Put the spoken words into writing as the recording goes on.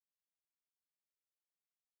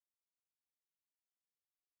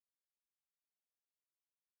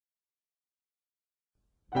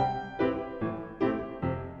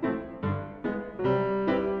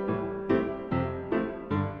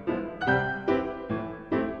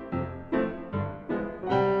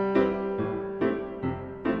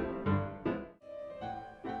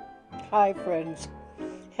Hi, friends.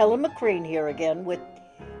 Helen McCrane here again with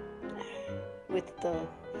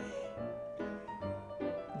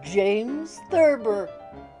James Thurber.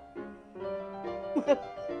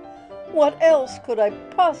 What else could I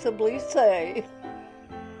possibly say?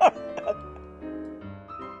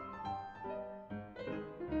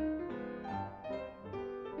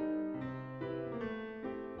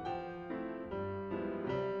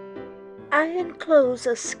 I enclose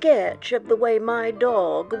a sketch of the way my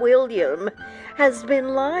dog, William, has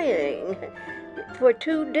been lying for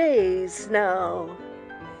 2 days now.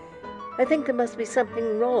 I think there must be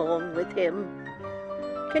something wrong with him.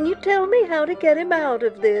 Can you tell me how to get him out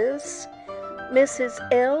of this? Mrs.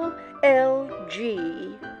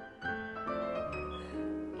 LLG.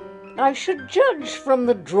 I should judge from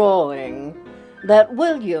the drawing that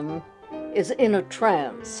William is in a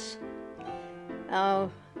trance. Now,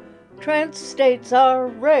 trance states are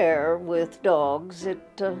rare with dogs.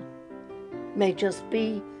 It may just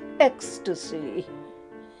be ecstasy.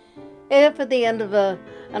 If at the end of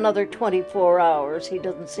another 24 hours he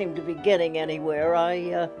doesn't seem to be getting anywhere,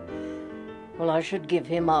 I should give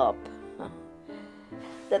him up.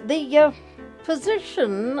 The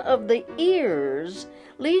position of the ears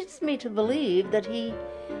leads me to believe that he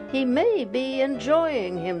may be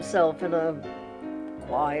enjoying himself in a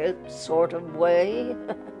quiet sort of way.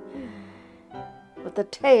 But the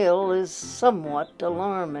tail is somewhat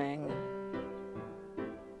alarming.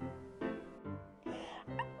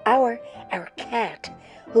 Our cat,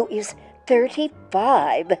 who is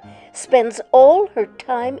 35, spends all her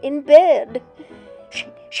time in bed.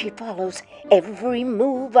 She follows every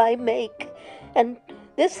move I make, and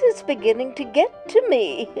this is beginning to get to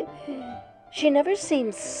me. She never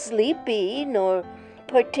seems sleepy nor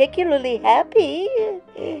particularly happy.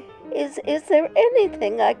 Is there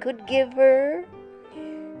anything I could give her?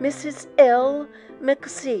 Mrs. L.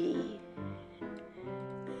 McC.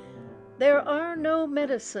 There are no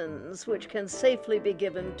medicines which can safely be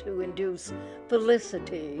given to induce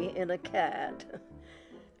felicity in a cat.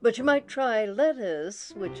 But you might try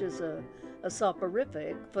lettuce, which is a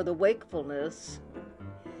soporific for the wakefulness.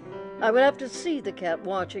 I would have to see the cat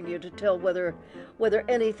watching you to tell whether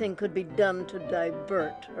anything could be done to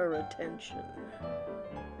divert her attention.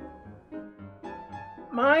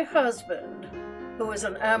 My husband, who is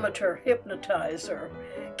an amateur hypnotizer,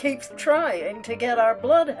 keeps trying to get our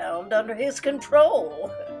bloodhound under his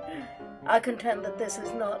control. I contend that this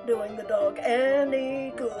is not doing the dog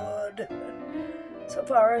any good. So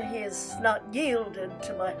far, he has not yielded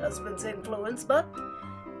to my husband's influence, but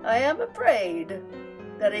I am afraid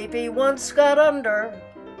that if he once got under,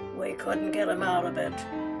 we couldn't get him out of it.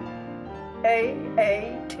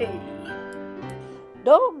 AAT.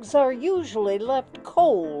 Dogs are usually left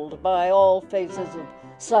cold by all phases of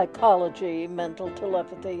psychology, mental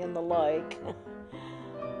telepathy, and the like.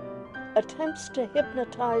 Attempts to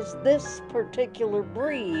hypnotize this particular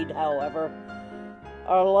breed, however,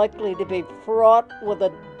 are likely to be fraught with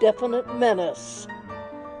a definite menace.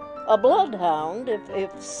 A bloodhound,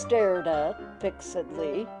 if stared at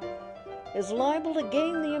fixedly, is liable to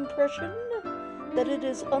gain the impression that it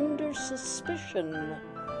is under suspicion,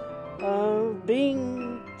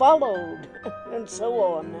 being followed, and so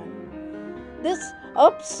on. This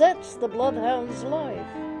upsets the bloodhound's life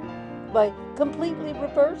by completely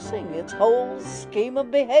reversing its whole scheme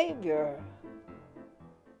of behavior.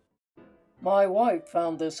 My wife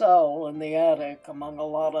found this owl in the attic among a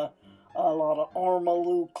lot of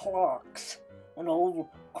ormolu clocks and old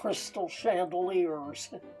crystal chandeliers.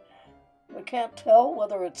 We can't tell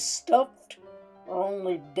whether it's stuffed or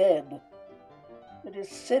only dead. It is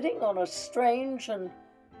sitting on a strange and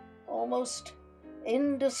almost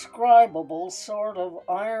indescribable sort of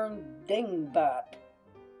iron dingbat.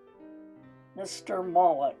 Mr.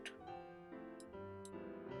 Mollet.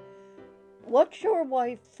 What your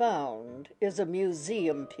wife found is a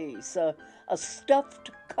museum piece, a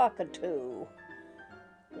stuffed cockatoo.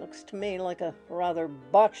 Looks to me like a rather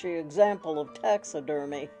botchy example of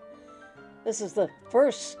taxidermy. This is the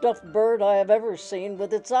first stuffed bird I have ever seen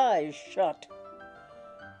with its eyes shut.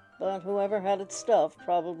 But whoever had it stuffed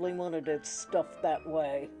probably wanted it stuffed that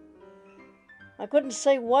way. I couldn't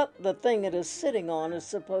say what the thing it is sitting on is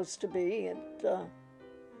supposed to be.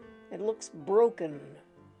 It looks broken.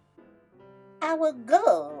 Our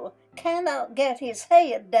gull cannot get his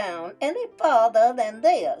head down any farther than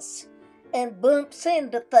this and bumps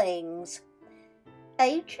into things.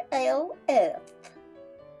 HLF.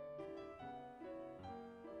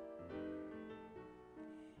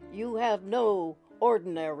 You have no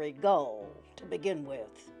ordinary gull to begin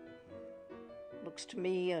with. Looks to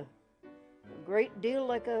me a great deal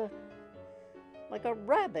like a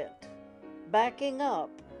rabbit backing up.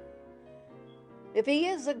 If he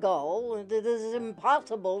is a gull, it is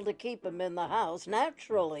impossible to keep him in the house.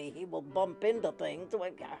 Naturally, he will bump into things.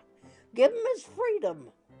 Give him his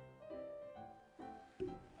freedom.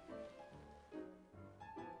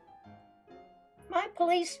 My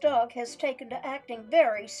police dog has taken to acting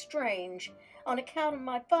very strange on account of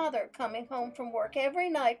my father coming home from work every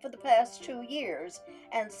night for the past 2 years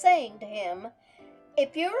and saying to him,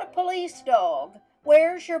 "If you're a police dog,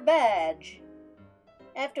 where's your badge?"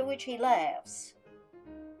 After which he laughs.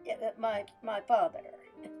 My father.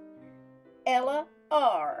 Ella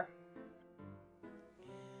R.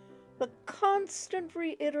 The constant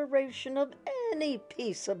reiteration of any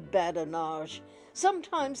piece of badinage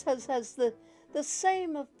sometimes has the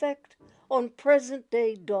same effect on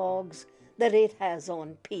present-day dogs that it has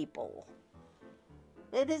on people.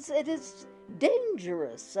 It is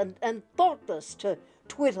dangerous and thoughtless to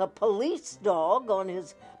twit a police dog on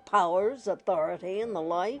his powers, authority, and the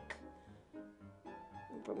like.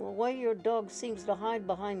 From the way your dog seems to hide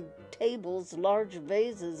behind tables, large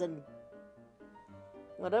vases, and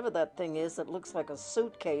whatever that thing is that looks like a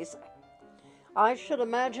suitcase, I should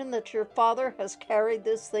imagine that your father has carried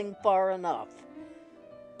this thing far enough.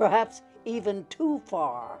 Perhaps even too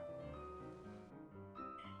far.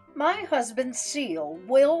 My husband Seal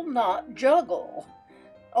will not juggle,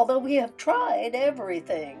 although we have tried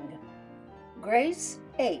everything. Grace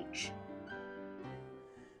H.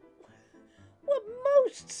 Well,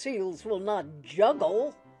 most seals will not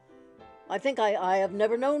juggle. I think I have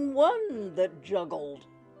never known one that juggled.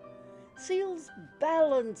 Seals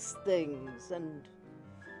balance things and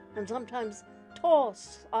sometimes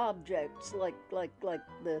toss objects like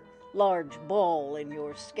the large ball in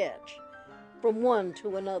your sketch from one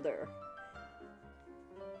to another.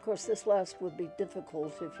 Of course, this last would be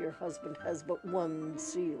difficult if your husband has but one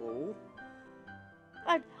seal.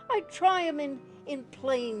 I'd try him in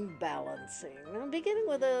plain balancing, beginning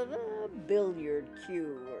with a billiard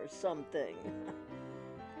cue or something.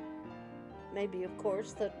 Maybe, of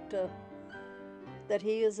course, that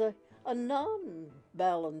he is a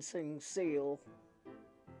non-balancing seal.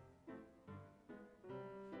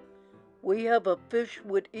 We have a fish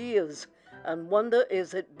with ears and wonder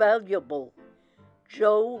is it valuable.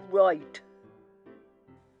 Joe Wright.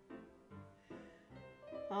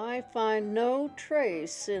 I find no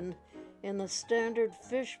trace in the standard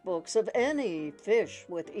fish books of any fish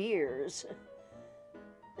with ears.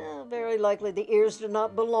 Very likely the ears do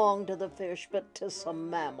not belong to the fish, but to some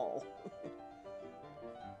mammal.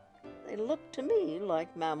 They look to me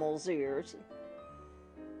like mammals' ears.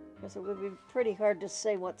 Because it would be pretty hard to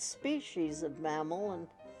say what species of mammal,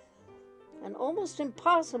 and almost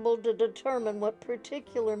impossible to determine what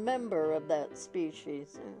particular member of that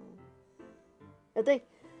species.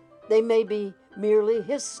 They may be merely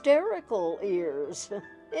hysterical ears,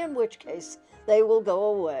 in which case they will go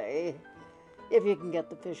away if you can get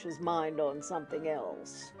the fish's mind on something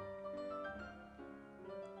else.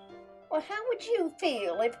 Well, how would you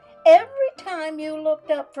feel if every time you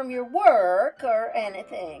looked up from your work or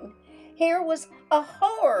anything, here was a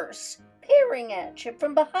horse peering at you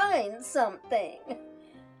from behind something?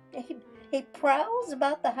 He prowls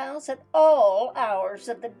about the house at all hours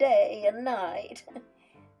of the day and night.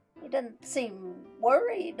 He doesn't seem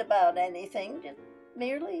worried about anything, just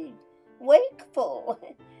merely wakeful.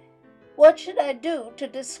 What should I do to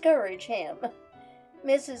discourage him?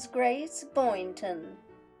 Mrs. Grace Boynton.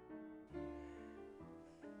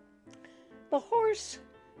 The horse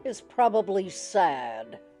is probably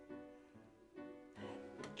sad.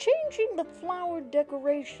 Changing the flower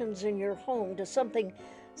decorations in your home to something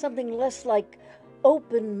less like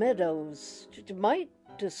open meadows might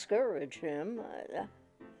discourage him.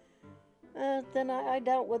 Then I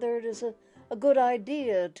doubt whether it is a good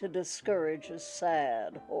idea to discourage a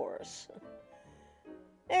sad horse.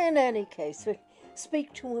 In any case,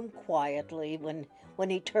 speak to him quietly when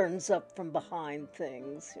he turns up from behind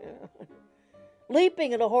things.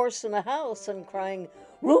 Leaping at a horse in a house and crying,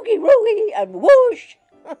 "Roogie, roogie," and whoosh!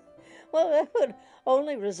 Well, that would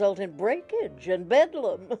only result in breakage and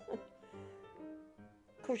bedlam.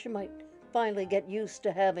 Of course, you might finally get used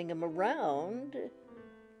to having him around,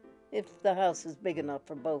 if the house is big enough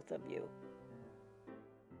for both of you.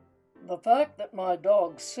 The fact that my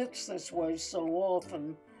dog sits this way so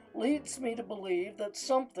often leads me to believe that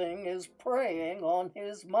something is preying on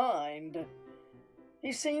his mind.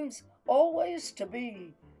 He seems always to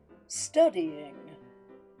be studying.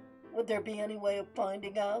 Would there be any way of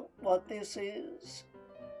finding out what this is?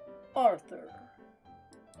 Arthur.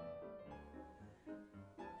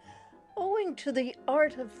 Owing Owing to the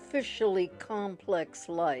artificially complex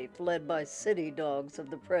life led by city dogs of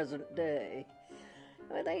the present day,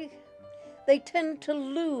 they tend to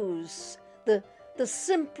lose the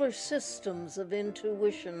simpler systems of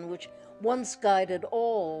intuition which once guided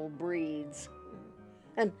all breeds.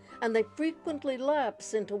 And they frequently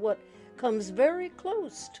lapse into what comes very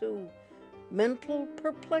close to mental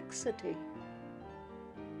perplexity.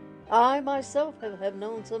 I myself have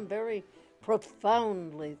known some very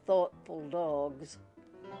profoundly thoughtful dogs.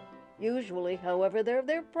 Usually, however,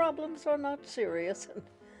 their problems are not serious, and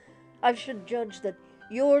I should judge that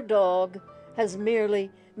your dog has merely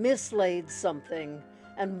mislaid something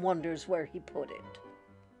and wonders where he put it.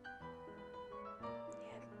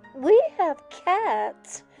 We have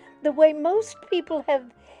cats the way most people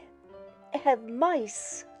have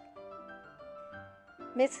mice.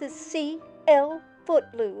 Mrs. C.L.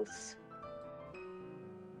 Footloose.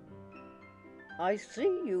 I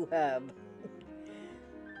see you have.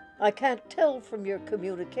 I can't tell from your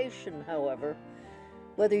communication, however,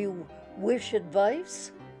 whether you wish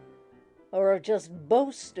advice or are just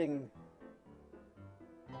boasting.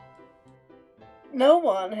 No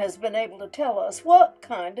one has been able to tell us what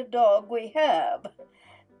kind of dog we have.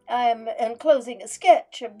 I am enclosing a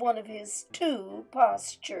sketch of one of his 2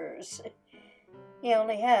 postures. He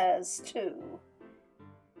only has 2.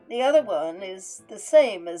 The other one is the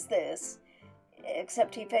same as this,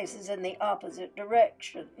 except he faces in the opposite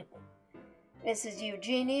direction. Mrs.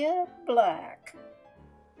 Eugenia Black.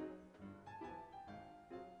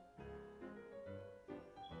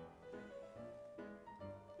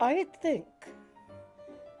 I think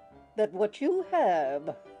that what you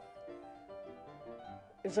have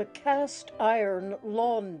is a cast iron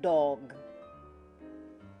lawn dog.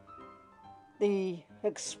 The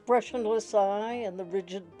expressionless eye and the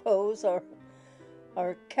rigid pose are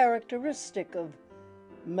characteristic of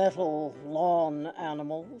metal lawn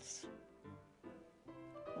animals.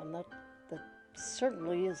 And that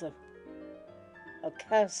certainly is a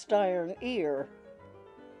cast iron ear.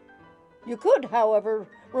 You could, however,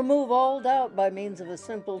 remove all doubt by means of a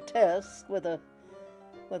simple test with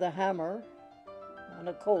a hammer and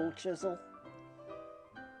a cold chisel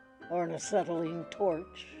or an acetylene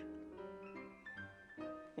torch.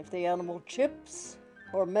 If the animal chips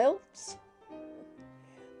or melts,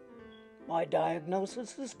 my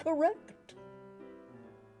diagnosis is correct.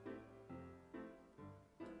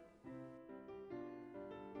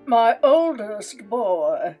 My oldest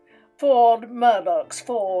boy, Ford Maddox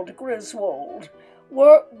Ford Griswold,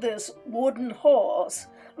 worked this wooden horse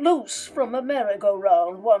loose from a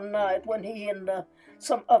merry-go-round one night when he and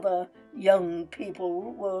some other young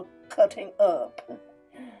people were cutting up.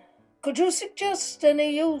 Could you suggest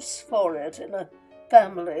any use for it in a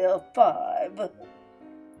family of 5?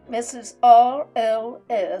 Mrs.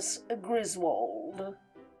 R.L.S. Griswold.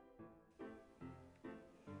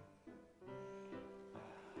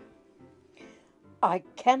 I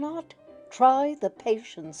cannot try the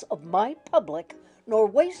patience of my public, nor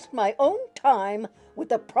waste my own time with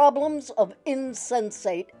the problems of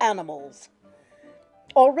insensate animals.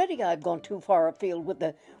 Already I've gone too far afield with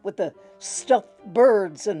the stuffed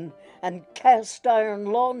birds and cast iron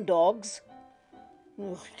lawn dogs.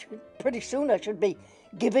 Pretty soon I should be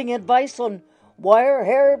giving advice on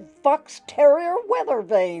wire-haired fox terrier weather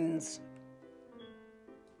vanes.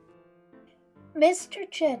 Mr.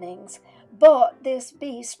 Jennings bought this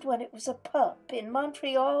beast when it was a pup in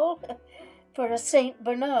Montreal for a St.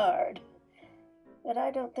 Bernard, but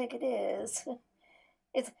I don't think it is.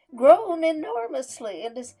 It's grown enormously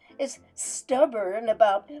and is stubborn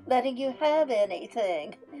about letting you have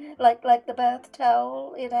anything, like the bath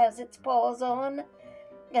towel it has its paws on,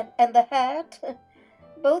 and the hat,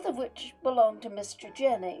 both of which belong to Mr.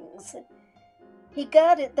 Jennings. He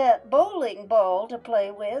got it that bowling ball to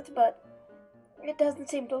play with, but it doesn't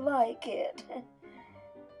seem to like it.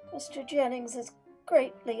 Mr. Jennings is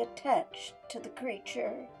greatly attached to the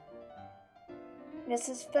creature.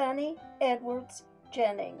 Mrs. Fanny Edwards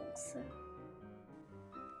Jennings.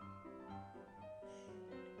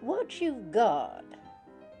 What you've got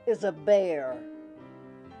is a bear.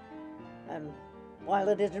 And while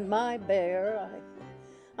it isn't my bear,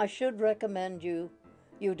 I should recommend you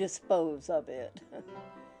dispose of it.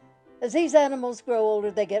 As these animals grow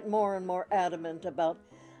older, they get more and more adamant about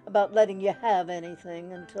letting you have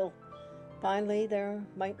anything until finally there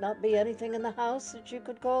might not be anything in the house that you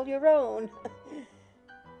could call your own,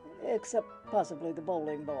 except possibly the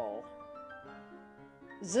bowling ball.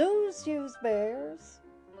 Zoos use bears.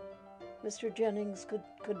 Mr. Jennings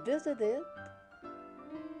could visit it.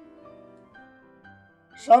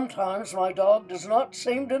 Sometimes my dog does not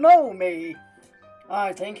seem to know me.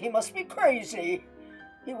 I think he must be crazy.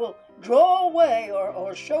 He will draw away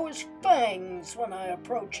or show his fangs when I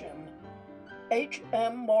approach him.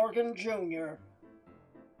 H.M. Morgan, Jr.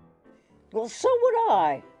 Well, so would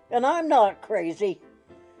I, and I'm not crazy.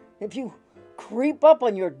 If you creep up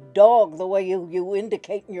on your dog the way you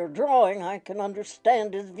indicate in your drawing, I can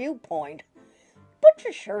understand his viewpoint. Put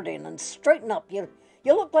your shirt in and straighten up. You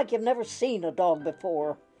look like you've never seen a dog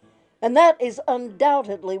before. And that is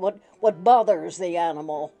undoubtedly what bothers the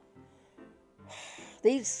animal.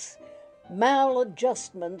 These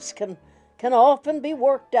maladjustments can often be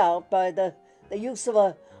worked out by the use of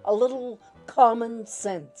a little common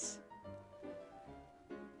sense.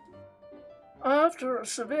 After a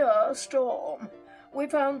severe storm, we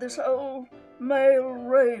found this old male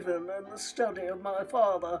raven in the study of my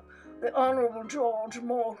father, the Honorable George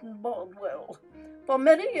Morton Bodwell, for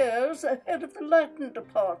many years the head of the Latin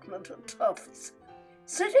department at Tufts,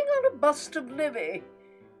 sitting on a bust of Livy,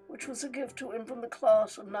 which was a gift to him from the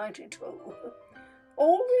class of '92.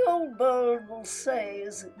 All the old bird will say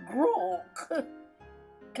is "Grok."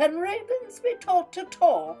 Can ravens be taught to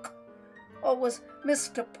talk? Or was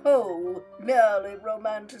Mr. Poe merely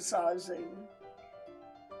romanticizing?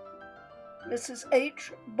 Mrs.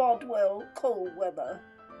 H. Bodwell Coleweather.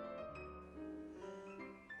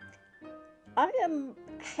 I am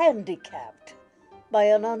handicapped by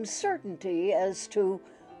an uncertainty as to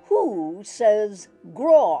who says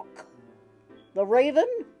 "grok," the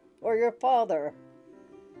raven or your father.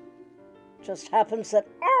 Just happens that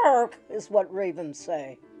 "ark" is what ravens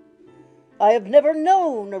say. I have never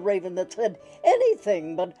known a raven that said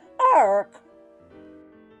anything but "ark."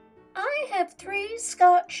 I have 3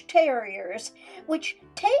 Scotch Terriers, which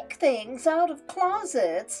take things out of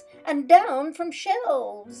closets and down from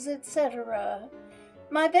shelves, etc.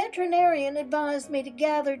 My veterinarian advised me to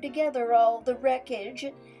gather together all the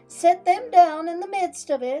wreckage, set them down in the midst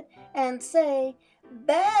of it, and say,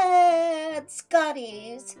 "Bad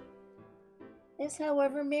Scotties." This,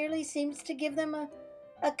 however, merely seems to give them a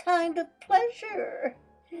kind of pleasure.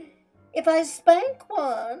 If I spank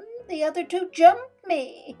one, the other 2 jump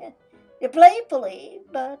me. Playfully,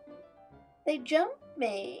 but they jump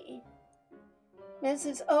me.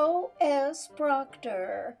 Mrs. O.S.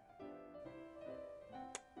 Proctor.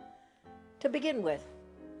 To begin with,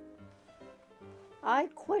 I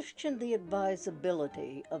question the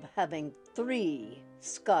advisability of having 3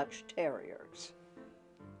 Scotch Terriers.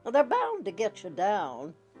 Well, they're bound to get you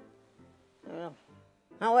down.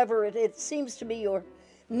 However, it seems to me you're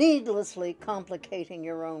needlessly complicating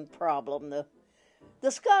your own problem.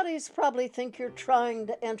 The Scotties probably think you're trying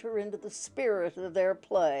to enter into the spirit of their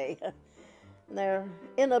play. Their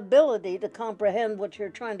inability to comprehend what you're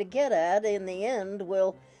trying to get at in the end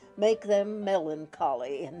will make them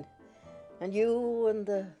melancholy, and you and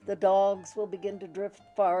the dogs will begin to drift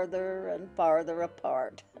farther and farther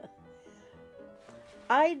apart.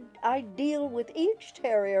 I deal with each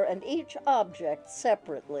terrier and each object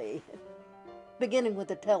separately, beginning with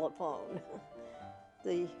the telephone,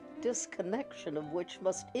 the disconnection of which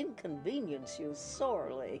must inconvenience you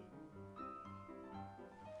sorely.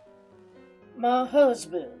 My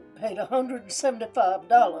husband paid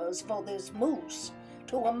 $175 for this moose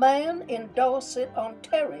to a man in Dorset,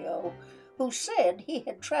 Ontario, who said he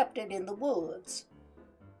had trapped it in the woods.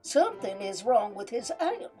 Something is wrong with his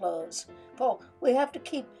antlers, for we have to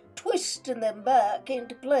keep twisting them back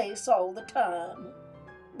into place all the time.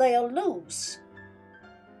 They are loose.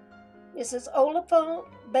 Mrs. Oliphant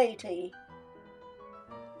Beatty.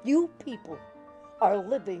 You people are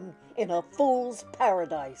living in a fool's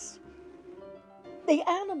paradise. The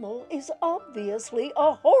animal is obviously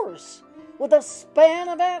a horse with a span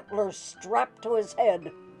of antlers strapped to his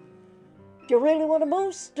head. If you really want a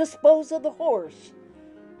moose, dispose of the horse.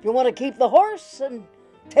 If you want to keep the horse, then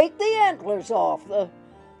take the antlers off.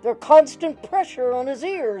 Their constant pressure on his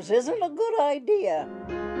ears isn't a good idea.